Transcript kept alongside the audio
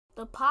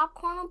The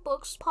Popcorn and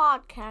Books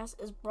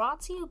podcast is brought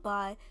to you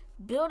by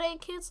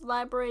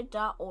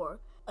BuildAKidsLibrary.org,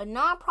 a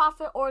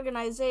nonprofit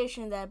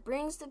organization that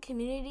brings the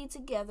community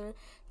together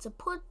to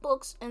put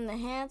books in the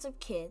hands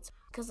of kids.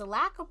 Because the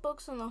lack of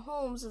books in the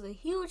homes is a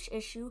huge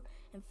issue,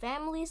 and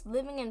families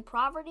living in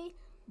poverty,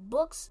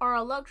 books are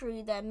a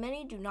luxury that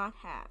many do not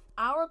have.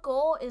 Our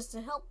goal is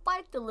to help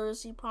fight the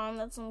literacy problem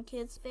that some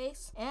kids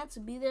face and to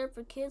be there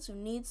for kids who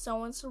need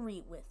someone to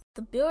read with.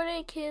 The Build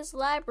a Kids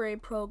Library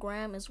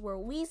program is where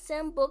we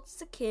send books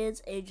to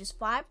kids ages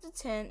 5 to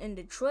 10 in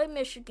Detroit,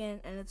 Michigan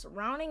and its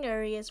surrounding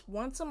areas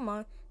once a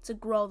month to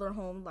grow their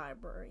home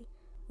library.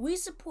 We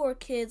support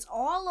kids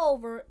all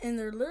over in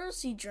their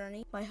literacy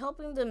journey by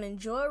helping them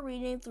enjoy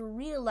reading through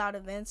read aloud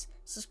events,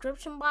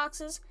 subscription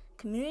boxes,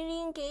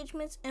 community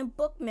engagements, and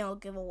book mail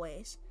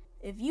giveaways.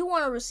 If you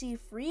want to receive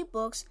free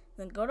books,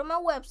 then go to my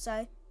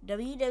website,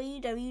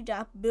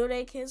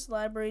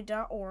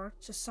 www.buildakidslibrary.org,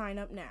 to sign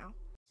up now.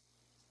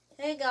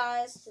 Hey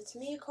guys, it's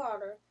me,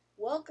 Carter.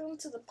 Welcome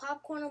to the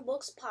Popcorn and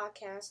Books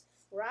podcast,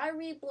 where I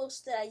read books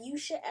that you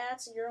should add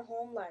to your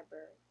home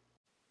library.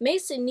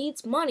 Mason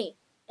needs money,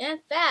 and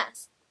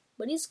fast,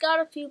 but he's got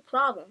a few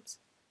problems.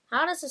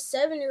 How does a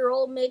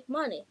 7-year-old make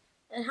money,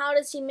 and how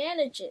does he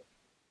manage it?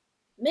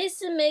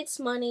 Mason Makes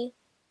Money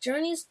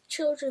journeys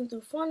children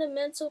through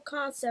fundamental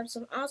concepts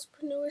of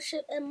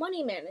entrepreneurship and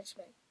money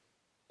management.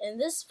 In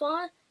this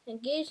fun,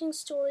 engaging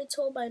story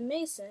told by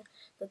Mason,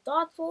 the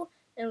thoughtful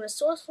and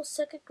resourceful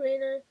second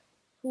grader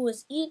who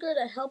is eager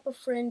to help a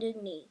friend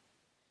in need.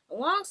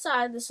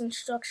 Alongside this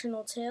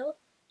instructional tale,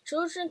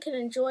 children can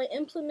enjoy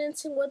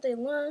implementing what they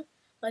learn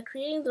by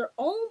creating their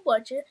own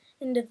budget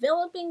and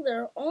developing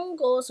their own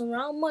goals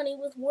around money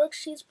with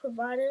worksheets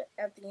provided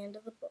at the end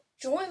of the book.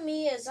 Join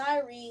me as I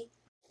read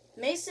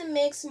Mason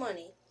Makes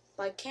Money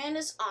by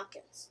Candace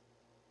Hawkins.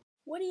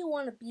 What do you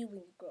want to be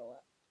when you grow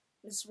up?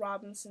 Miss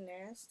Robinson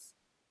asks.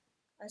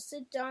 I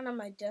sit down at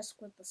my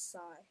desk with a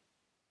sigh.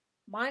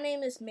 My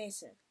name is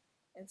Mason,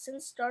 and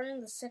since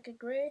starting the second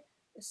grade,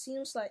 it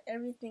seems like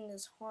everything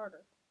is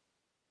harder.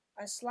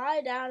 I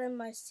slide out in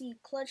my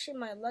seat, clutching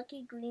my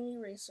lucky green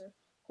eraser,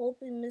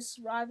 hoping Miss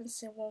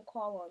Robinson won't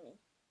call on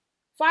me.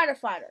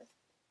 Fighter!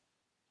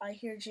 I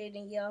hear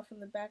Jaden yell from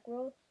the back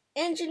row.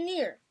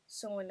 Engineer!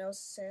 Someone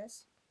else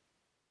says.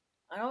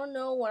 I don't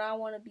know what I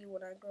want to be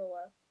when I grow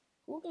up.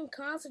 Who can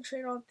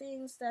concentrate on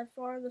things that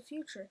far in the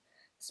future,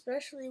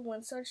 especially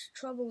when such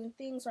troubling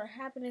things are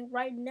happening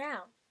right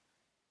now?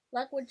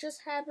 Like what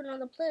just happened on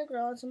the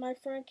playground to my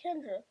friend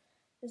Kendra.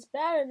 It's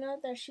bad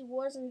enough that she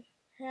wasn't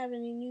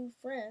having any new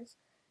friends,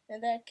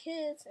 and that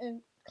kids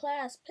in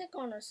class pick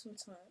on her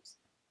sometimes.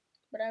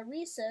 But at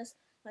recess,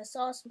 I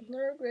saw some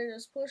third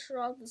graders push her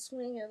off the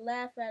swing and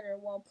laugh at her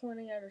while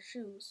pointing at her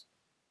shoes.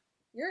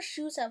 Your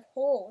shoes have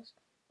holes,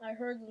 I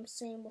heard them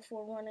saying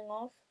before running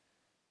off.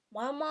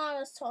 My mom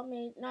has taught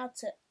me not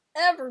to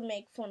ever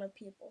make fun of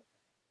people.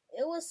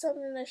 It was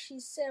something that she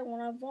said when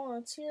I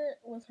volunteered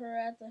with her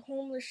at the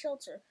homeless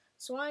shelter,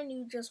 so I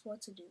knew just what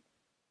to do.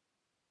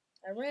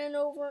 I ran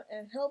over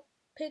and helped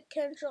pick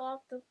Kendra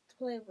off the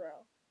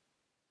playground.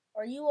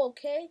 Are you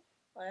okay?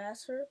 I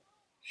asked her.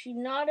 She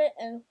nodded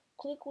and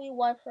quickly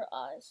wiped her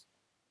eyes.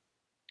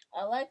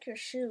 I like your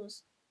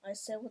shoes, I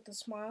said with a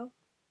smile.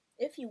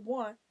 If you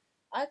want,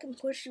 I can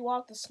push you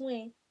off the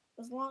swing.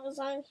 As long as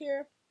I'm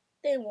here,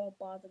 they won't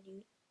bother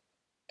you.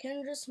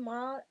 Kendra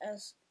smiled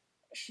as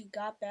she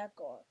got back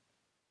on.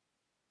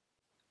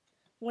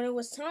 When it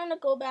was time to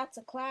go back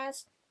to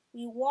class,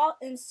 we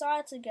walked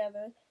inside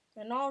together,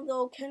 and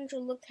although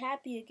Kendra looked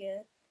happy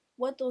again,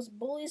 what those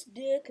bullies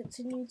did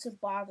continued to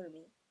bother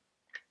me.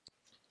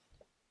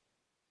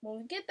 When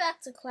we get back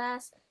to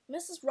class,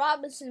 Mrs.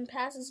 Robinson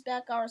passes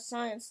back our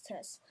science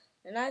test,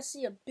 and I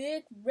see a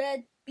big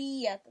red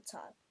B at the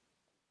top.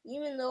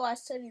 Even though I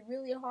studied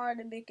really hard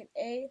to make an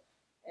A,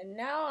 and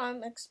now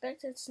I'm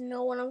expected to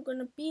know what I'm going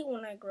to be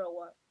when I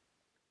grow up.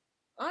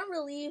 I'm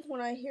relieved when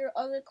I hear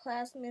other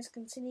classmates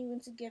continuing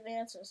to give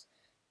answers.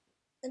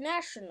 An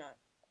astronaut,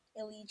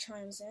 Ellie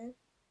chimes in.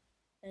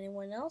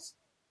 Anyone else?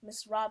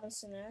 Miss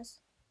Robinson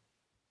asks.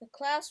 The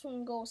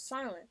classroom goes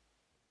silent.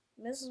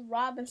 Mrs.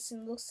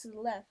 Robinson looks to the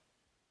left.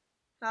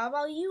 How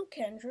about you,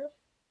 Kendra?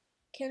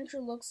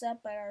 Kendra looks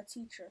up at our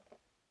teacher.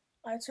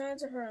 I turn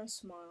to her and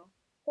smile,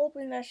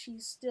 hoping that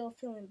she's still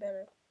feeling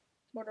better,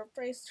 but her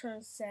face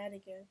turns sad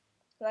again,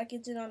 like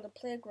it did on the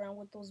playground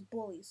with those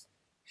bullies.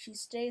 She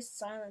stays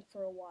silent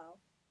for a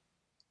while.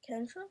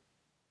 Kendra?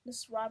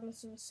 Miss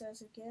Robinson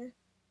says again.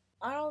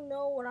 I don't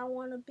know what I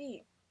want to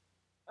be.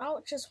 I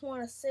just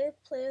want a safe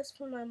place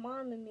for my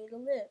mom and me to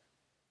live.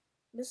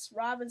 Miss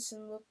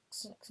Robinson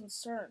looks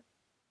concerned.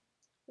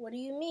 What do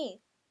you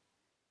mean?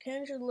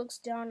 Kendra looks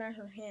down at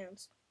her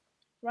hands.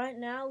 Right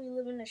now we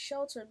live in a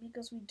shelter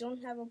because we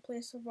don't have a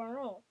place of our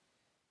own.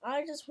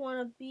 I just want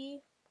to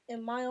be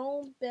in my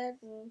own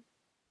bedroom,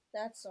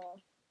 that's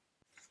all.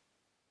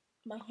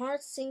 My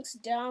heart sinks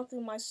down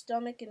through my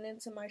stomach and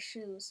into my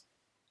shoes.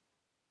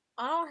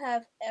 I don't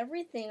have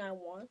everything I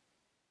want,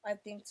 I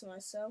think to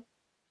myself,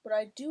 but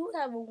I do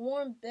have a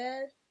warm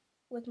bed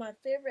with my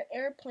favorite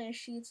airplane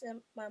sheets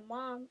and my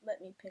mom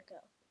let me pick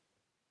out.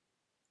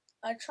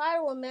 I try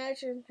to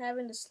imagine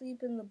having to sleep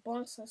in the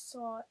bunks I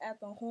saw at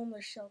the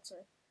homeless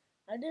shelter.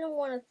 I didn't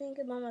want to think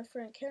about my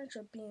friend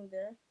Kendra being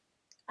there.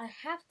 I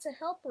have to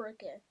help her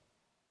again.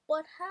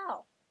 But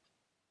how?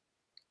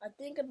 I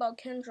think about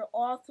Kendra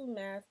all through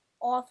math,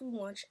 all through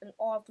lunch, and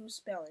all through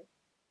spelling.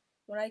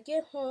 When I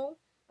get home,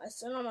 I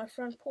sit on my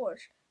front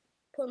porch,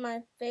 put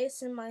my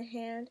face in my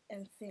hand,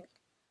 and think.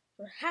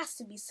 There has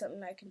to be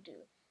something I can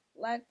do,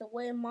 like the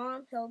way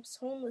Mom helps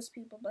homeless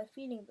people by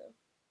feeding them.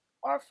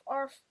 Arf,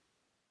 arf.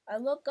 I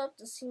look up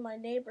to see my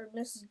neighbor,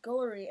 Mrs.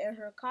 Guillory, and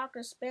her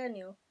Cocker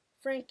Spaniel,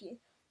 Frankie,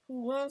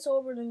 who runs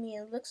over to me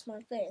and licks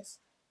my face.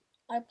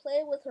 I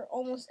play with her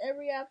almost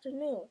every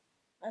afternoon.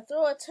 I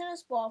throw a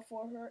tennis ball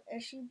for her,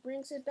 and she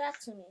brings it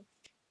back to me.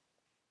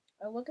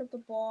 I look at the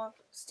ball,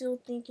 still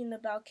thinking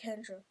about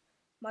Kendra.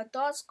 My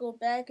thoughts go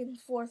back and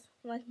forth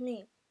like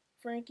me,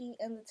 Frankie,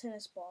 and the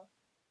tennis ball.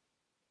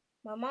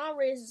 My mom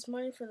raises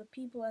money for the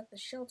people at the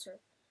shelter.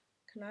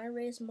 Can I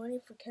raise money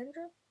for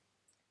Kendra?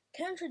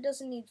 Kendra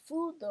doesn't need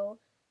food, though,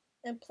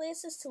 and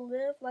places to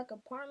live like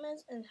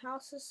apartments and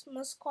houses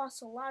must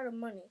cost a lot of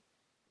money.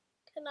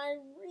 Can I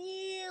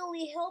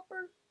really help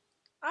her?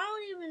 I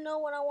don't even know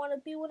what I want to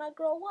be when I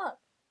grow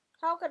up.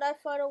 How could I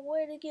find a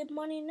way to get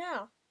money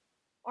now?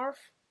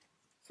 Arf.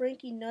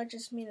 Frankie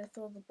nudges me to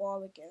throw the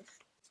ball again.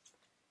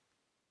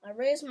 I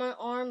raise my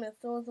arm and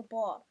throw the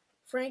ball.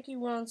 Frankie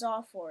runs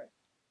off for it.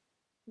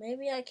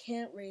 Maybe I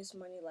can't raise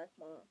money like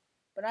Mom,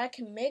 but I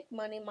can make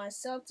money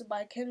myself to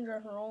buy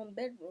Kendra her own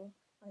bedroom,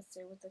 I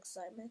say with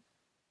excitement.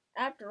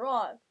 After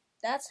all,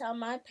 that's how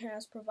my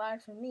parents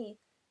provide for me.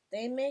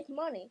 They make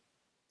money.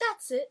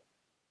 That's it.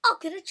 I'll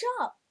get a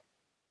job.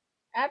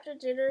 After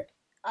dinner,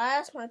 I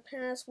ask my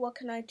parents what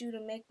can I do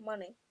to make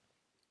money.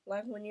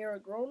 Like when you're a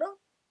grown-up?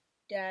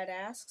 Dad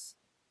asks.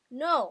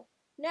 No,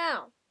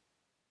 now.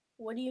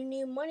 What do you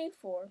need money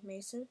for,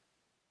 Mason?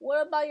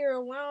 What about your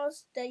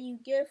allowance that you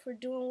get for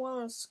doing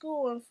well in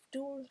school and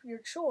doing your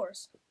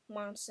chores?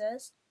 Mom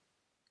says.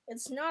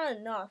 It's not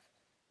enough.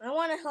 I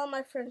want to help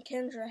my friend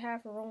Kendra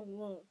have her own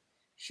room.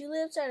 She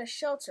lives at a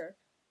shelter.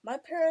 My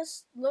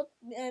parents look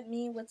at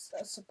me with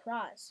a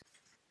surprise.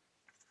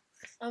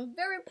 I'm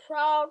very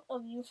proud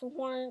of you for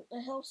wanting to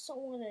help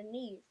someone in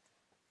need.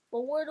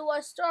 But where do I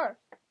start?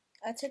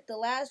 I take the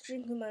last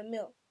drink of my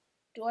milk.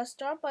 Do I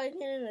start by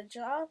getting a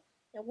job?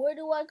 And where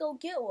do I go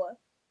get one?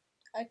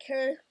 I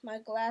carry my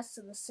glass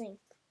to the sink.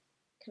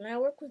 Can I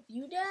work with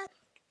you, Dad?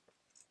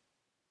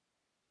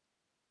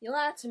 You'll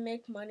have to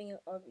make money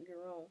of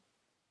your own.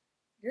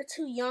 You're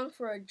too young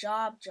for a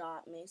job,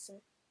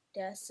 Mason,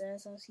 Dad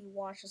says as he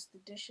washes the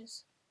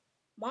dishes.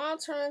 Mom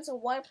turns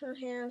and wipes her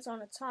hands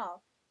on a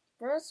towel.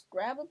 First,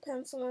 grab a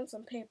pencil and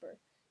some paper.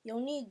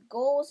 You'll need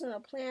goals and a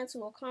plan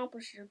to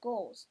accomplish your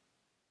goals.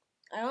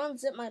 I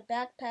unzip my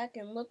backpack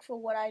and look for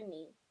what I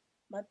need.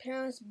 My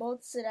parents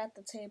both sit at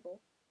the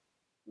table.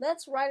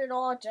 Let's write it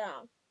all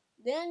down.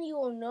 Then you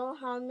will know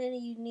how many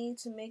you need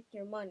to make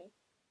your money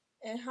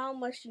and how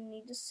much you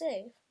need to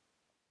save.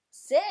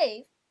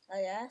 Save?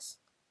 I ask.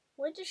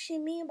 What does she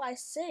mean by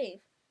save?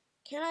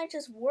 Can't I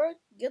just work,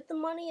 get the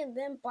money, and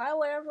then buy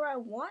whatever I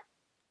want?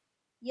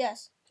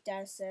 Yes,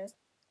 Dad says,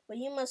 but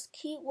you must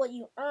keep what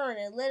you earn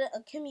and let it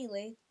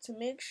accumulate to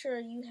make sure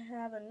you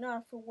have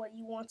enough for what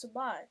you want to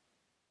buy.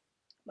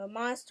 My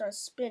mind starts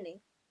spinning.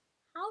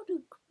 How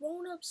do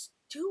grown-ups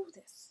do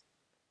this?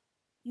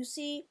 You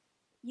see,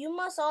 you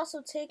must also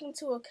take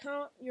into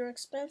account your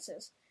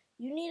expenses.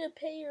 You need to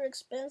pay your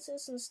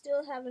expenses and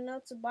still have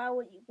enough to buy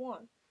what you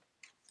want.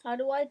 How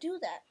do I do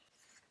that?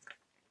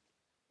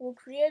 We'll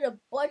create a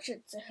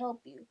budget to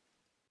help you.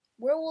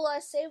 Where will I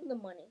save the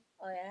money?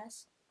 I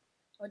ask.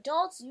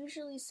 Adults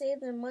usually save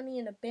their money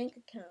in a bank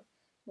account,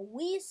 but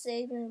we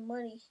save your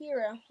money here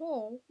at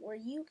home where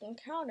you can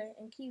count it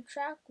and keep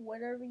track of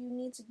whatever you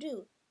need to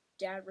do,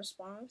 Dad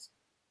responds.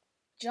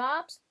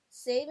 Jobs,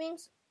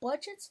 savings,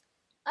 budgets?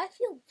 I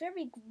feel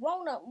very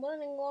grown up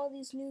learning all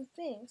these new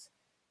things.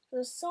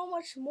 There's so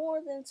much more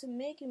than to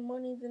making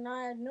money than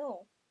I had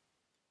known.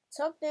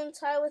 Tucked in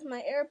tight with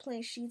my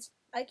airplane sheets,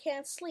 I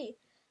can't sleep.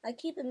 I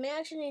keep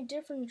imagining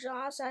different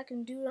jobs I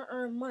can do to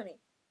earn money.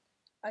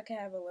 I can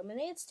have a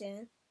lemonade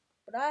stand,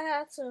 but I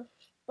have to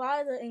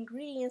buy the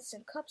ingredients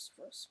and cups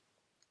first.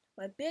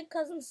 My big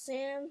cousin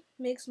Sam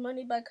makes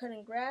money by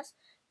cutting grass,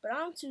 but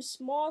I'm too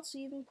small to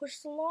even push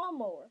the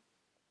lawnmower.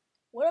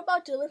 What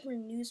about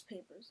delivering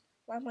newspapers,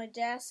 like my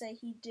dad said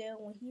he did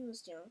when he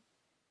was young?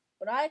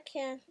 But I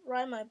can't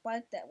ride my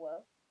bike that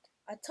well.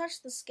 I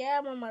touched the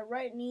scab on my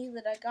right knee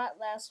that I got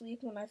last week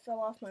when I fell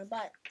off my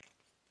bike.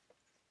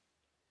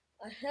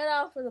 I head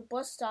out for the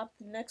bus stop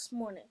the next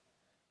morning,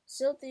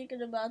 still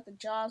thinking about the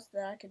jobs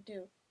that I could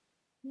do.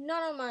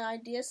 None of my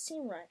ideas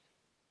seem right.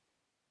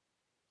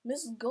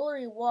 Mrs.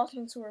 Guillory walks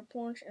into her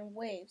porch and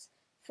waves.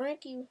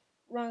 Frankie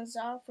runs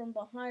out from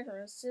behind her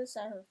and sits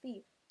at her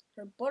feet.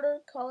 Her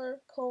butter-colored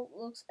coat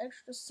looks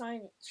extra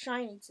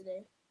shiny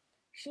today.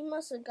 She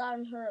must have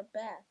gotten her a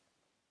bath.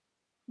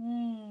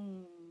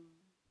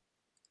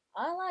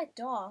 I like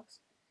dogs.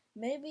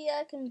 Maybe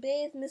I can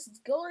bathe Mrs.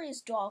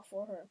 Guillory's dog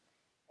for her,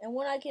 and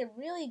when I get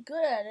really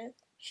good at it,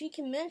 she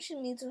can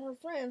mention me to her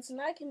friends and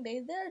I can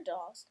bathe their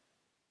dogs.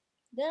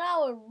 Then I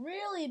would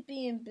really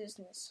be in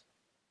business.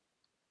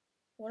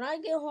 When I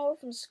get home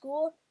from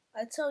school,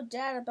 I tell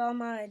Dad about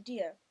my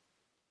idea.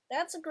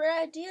 That's a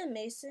great idea,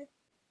 Mason.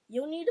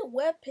 You'll need a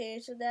web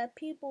page so that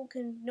people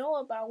can know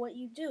about what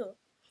you do.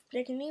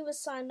 They can even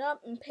sign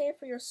up and pay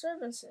for your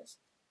services.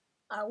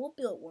 I will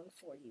build one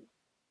for you.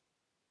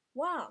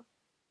 Wow,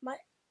 my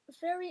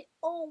very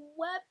own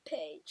web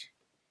page.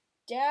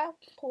 Dad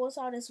pulls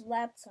out his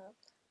laptop.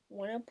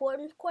 One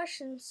important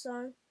question,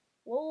 son.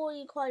 What will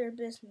you call your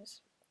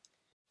business?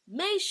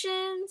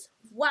 Mason's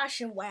Wash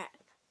and Wax,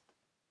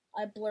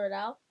 I blurt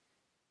out.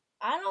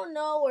 I don't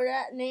know where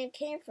that name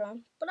came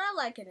from, but I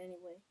like it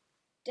anyway.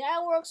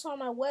 Dad works on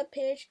my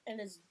webpage and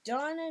it's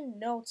done in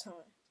no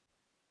time.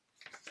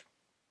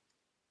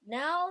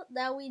 Now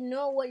that we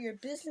know what your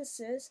business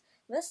is,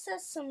 let's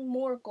set some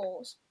more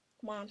goals,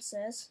 Mom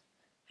says.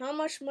 How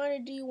much money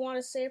do you want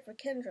to save for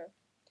Kendra?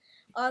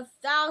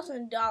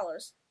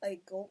 $1,000, I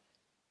gulp.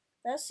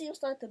 That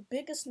seems like the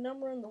biggest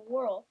number in the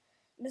world.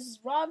 Mrs.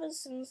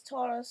 Robinson's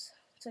taught us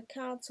to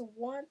count to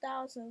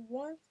 1,000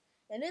 once,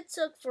 and it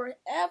took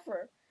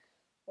forever.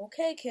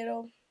 Okay,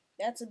 kiddo,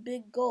 that's a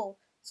big goal,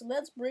 so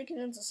let's break it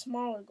into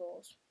smaller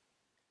goals.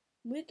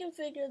 We can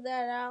figure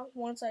that out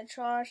once I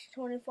charge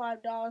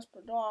 $25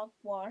 per dog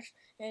wash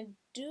and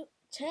do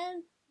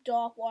 10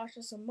 dog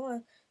washes a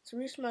month to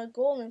reach my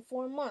goal in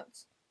 4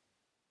 months.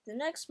 The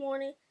next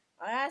morning,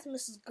 I asked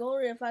Mrs.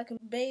 Guillory if I can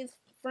bathe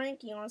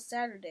Frankie on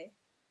Saturday.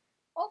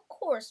 Of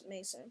course,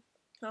 Mason.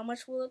 How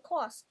much will it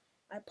cost?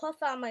 I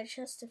puff out my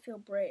chest to feel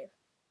brave.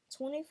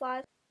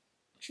 25.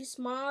 She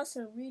smiles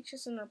and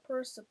reaches in her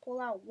purse to pull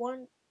out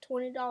one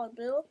 $20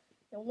 bill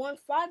and one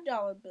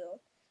 $5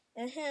 bill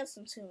and hands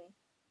them to me.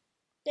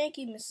 Thank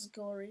you, Mrs.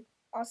 Guillory.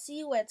 I'll see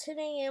you at 10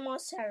 a.m. on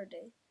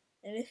Saturday.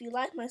 And if you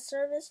like my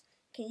service,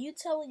 can you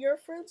tell your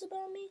friends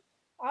about me?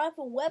 I have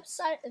a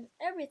website and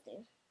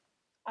everything.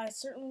 I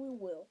certainly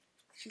will,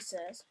 she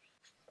says.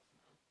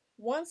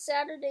 One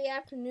Saturday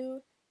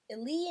afternoon,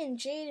 Ellie and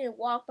Jaden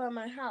walk by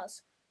my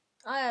house.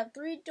 I have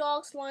 3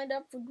 dogs lined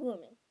up for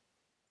grooming.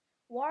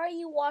 Why are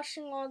you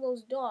washing all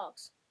those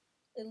dogs?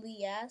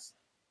 Ellie asked.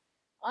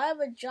 I have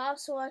a job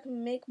so I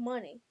can make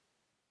money.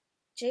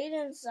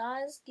 Jaden's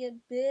eyes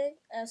get big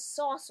as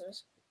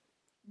saucers.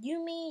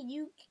 You mean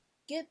you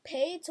get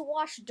paid to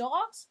wash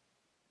dogs?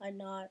 I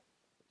nod.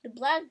 The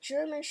black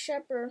German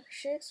shepherd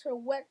shakes her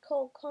wet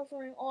coat,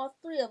 covering all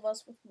 3 of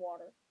us with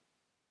water.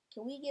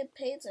 Can we get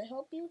paid to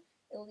help you?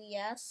 Ellie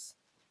asks.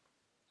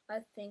 I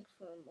think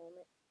for a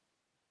moment.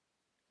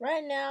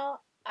 Right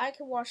now, I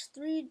can wash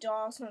 3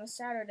 dogs on a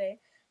Saturday,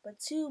 but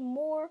 2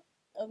 more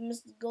of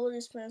Mrs.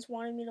 Guillory's friends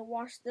wanted me to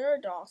wash their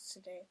dogs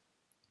today.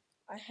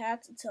 I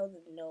had to tell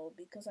them no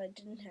because I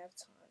didn't have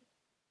time.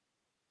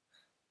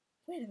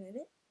 Wait a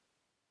minute.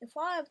 If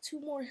I have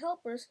 2 more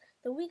helpers,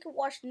 then we could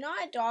wash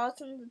 9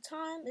 dogs in the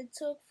time it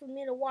took for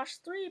me to wash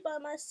 3 by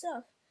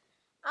myself.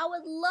 I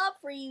would love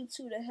for you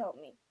 2 to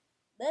help me.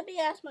 Let me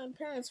ask my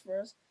parents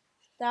first,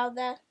 how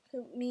that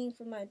could mean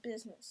for my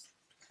business.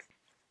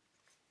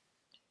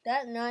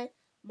 That night,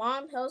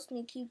 Mom helps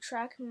me keep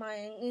track of my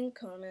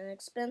income and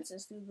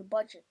expenses through the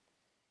budget.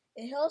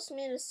 It helps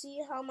me to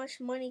see how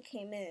much money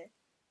came in,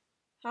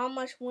 how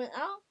much went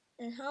out,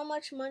 and how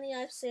much money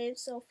I've saved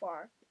so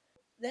far.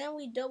 Then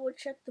we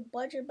double-check the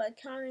budget by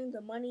counting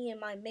the money in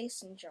my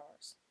mason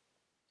jars.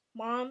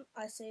 Mom,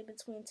 I say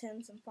between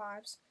 10s and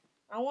 5s,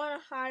 I want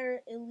to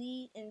hire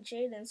Ellie and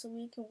Jaden so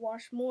we can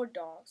wash more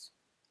dogs.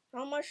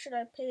 How much should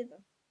I pay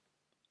them?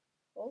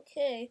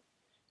 Okay,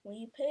 when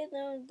you pay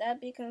them,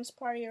 that becomes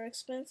part of your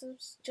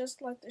expenses,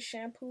 just like the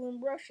shampoo and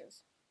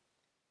brushes.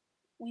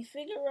 We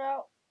figure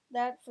out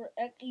that for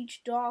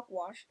each dog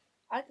wash,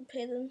 I can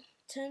pay them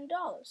 $10.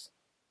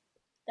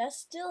 That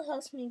still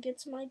helps me get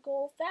to my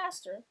goal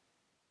faster.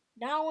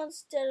 Now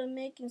instead of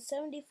making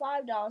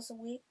 $75 a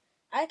week,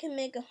 I can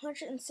make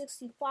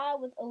 $165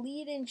 with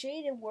Elite and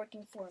Jaden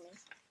working for me.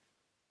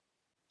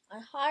 I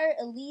hired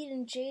Elite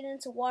and Jaden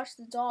to wash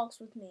the dogs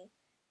with me,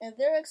 and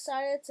they're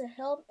excited to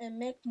help and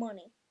make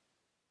money.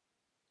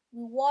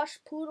 We wash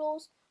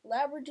poodles,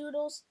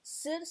 labradoodles,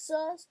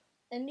 Sitsa's,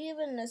 and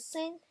even a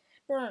Saint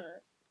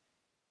Bernard.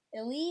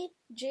 Elite,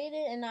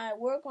 Jaden, and I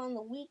work on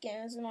the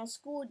weekends and on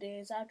school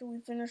days after we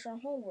finish our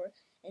homework,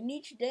 and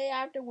each day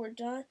after we're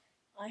done,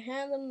 I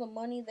hand them the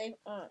money they've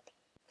earned.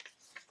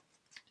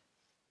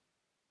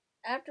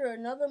 After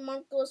another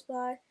month goes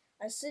by,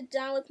 I sit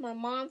down with my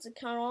mom to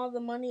count all the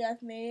money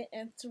I've made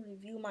and to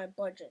review my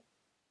budget.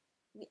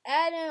 We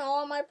add in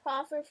all my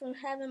profit from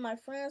having my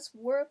friends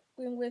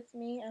working with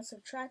me and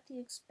subtract the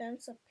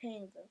expense of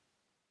paying them.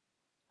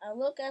 I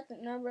look at the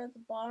number at the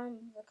bottom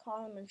of the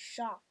column in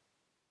shock.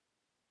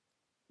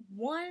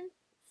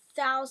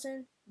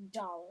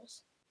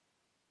 $1,000.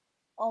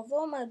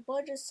 Although my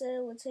budget said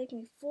it would take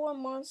me 4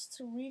 months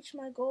to reach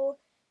my goal,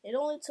 it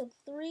only took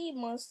 3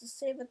 months to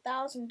save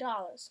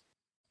 $1,000.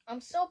 I'm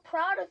so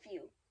proud of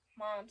you,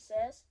 Mom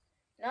says.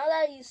 Now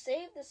that you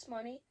saved this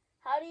money,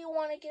 How do you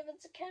want to give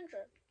it to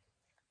Kendra?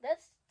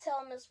 Let's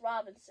tell Miss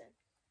Robinson.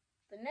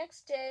 The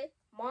next day,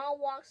 Mom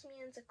walks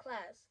me into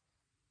class.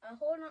 I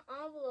hold an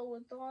envelope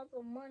with all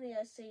the money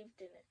I saved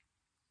in it.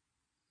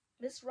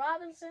 Miss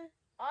Robinson,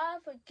 I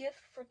have a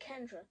gift for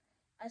Kendra.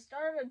 I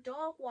started a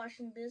dog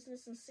washing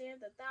business and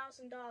saved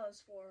 $1,000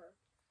 for her.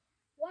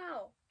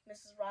 Wow,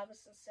 Mrs.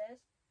 Robinson says.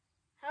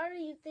 How do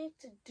you think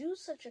to do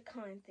such a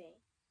kind thing?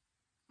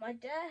 My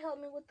dad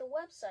helped me with the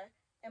website,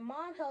 and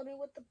Mom helped me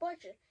with the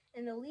budget,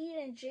 and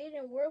Aaliyah and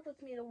Jaden worked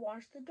with me to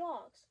wash the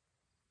dogs.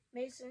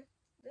 Mason,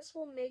 this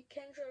will make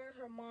Kendra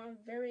and her mom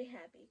very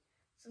happy.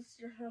 Since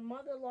her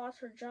mother lost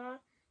her job,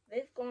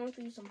 they've gone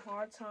through some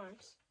hard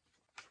times.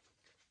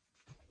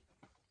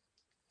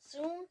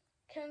 Soon,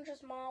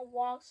 Kendra's mom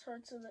walks her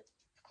to the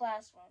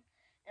classroom,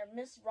 and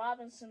Miss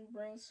Robinson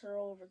brings her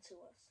over to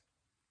us.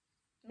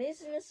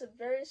 Mason is a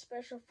very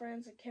special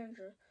friend to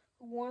Kendra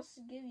who wants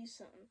to give you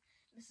something,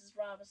 Mrs.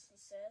 Robinson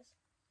says.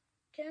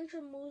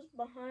 Kendra moves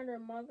behind her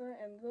mother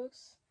and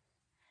looks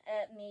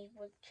at me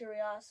with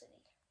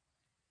curiosity.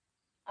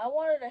 I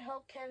wanted to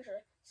help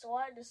Kendra, so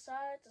I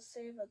decided to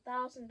save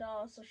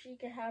 $1,000 so she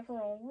can have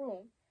her own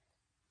room.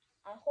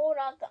 I hold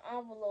out the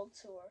envelope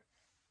to her.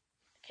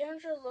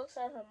 Kendra looks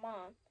at her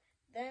mom,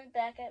 then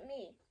back at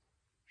me.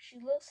 She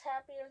looks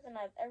happier than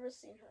I've ever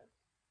seen her.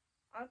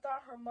 I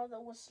thought her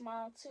mother would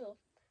smile too,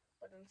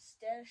 but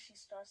instead she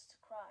starts to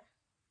cry.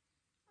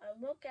 I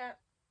look at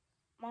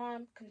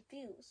Mom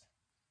confused.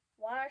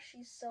 Why is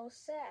she so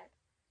sad?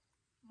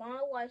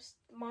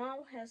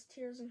 Mom has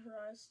tears in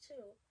her eyes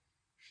too.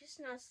 She's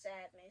not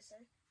sad,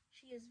 Mason.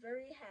 She is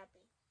very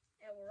happy,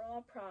 and we're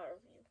all proud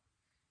of you.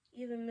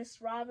 Even Miss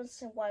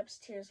Robinson wipes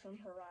tears from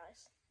her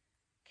eyes.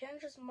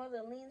 Kendra's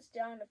mother leans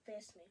down to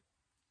face me.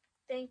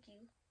 Thank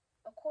you.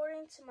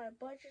 According to my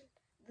budget,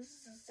 this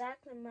is the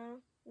exact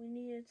amount we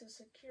needed to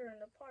secure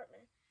an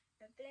apartment.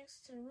 And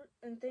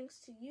thanks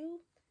to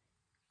you,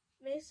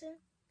 Mason,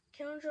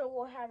 Kendra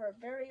will have her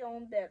very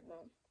own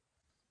bedroom.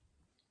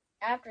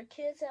 After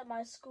kids at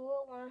my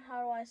school learn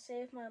how I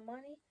save my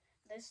money,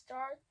 they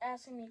start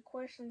asking me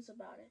questions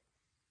about it.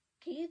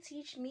 Can you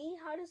teach me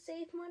how to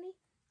save money?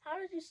 How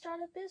did you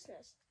start a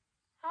business?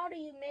 How do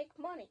you make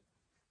money?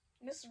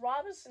 Miss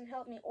Robinson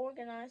helped me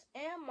organize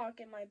and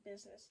market my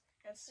business,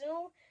 and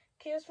soon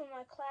kids from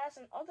my class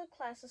and other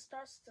classes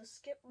starts to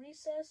skip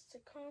recess to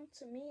come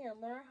to me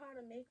and learn how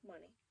to make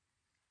money.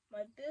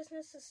 My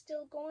business is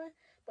still going,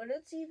 but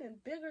it's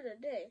even bigger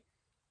today.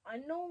 I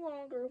no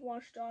longer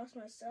wash dogs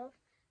myself.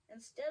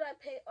 Instead, I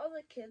pay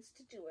other kids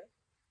to do it.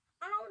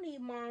 I don't need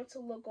Mom to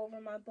look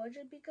over my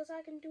budget because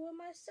I can do it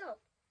myself.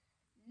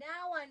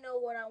 Now I know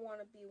what I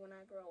want to be when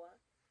I grow up.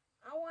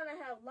 I want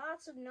to have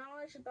lots of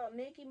knowledge about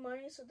making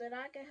money so that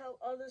I can help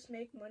others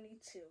make money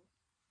too.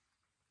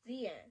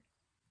 The end.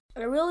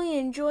 I really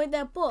enjoyed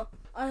that book.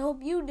 I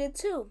hope you did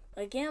too.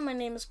 Again, my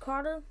name is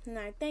Carter, and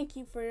I thank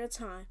you for your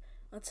time.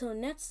 Until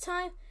next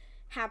time,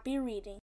 happy reading.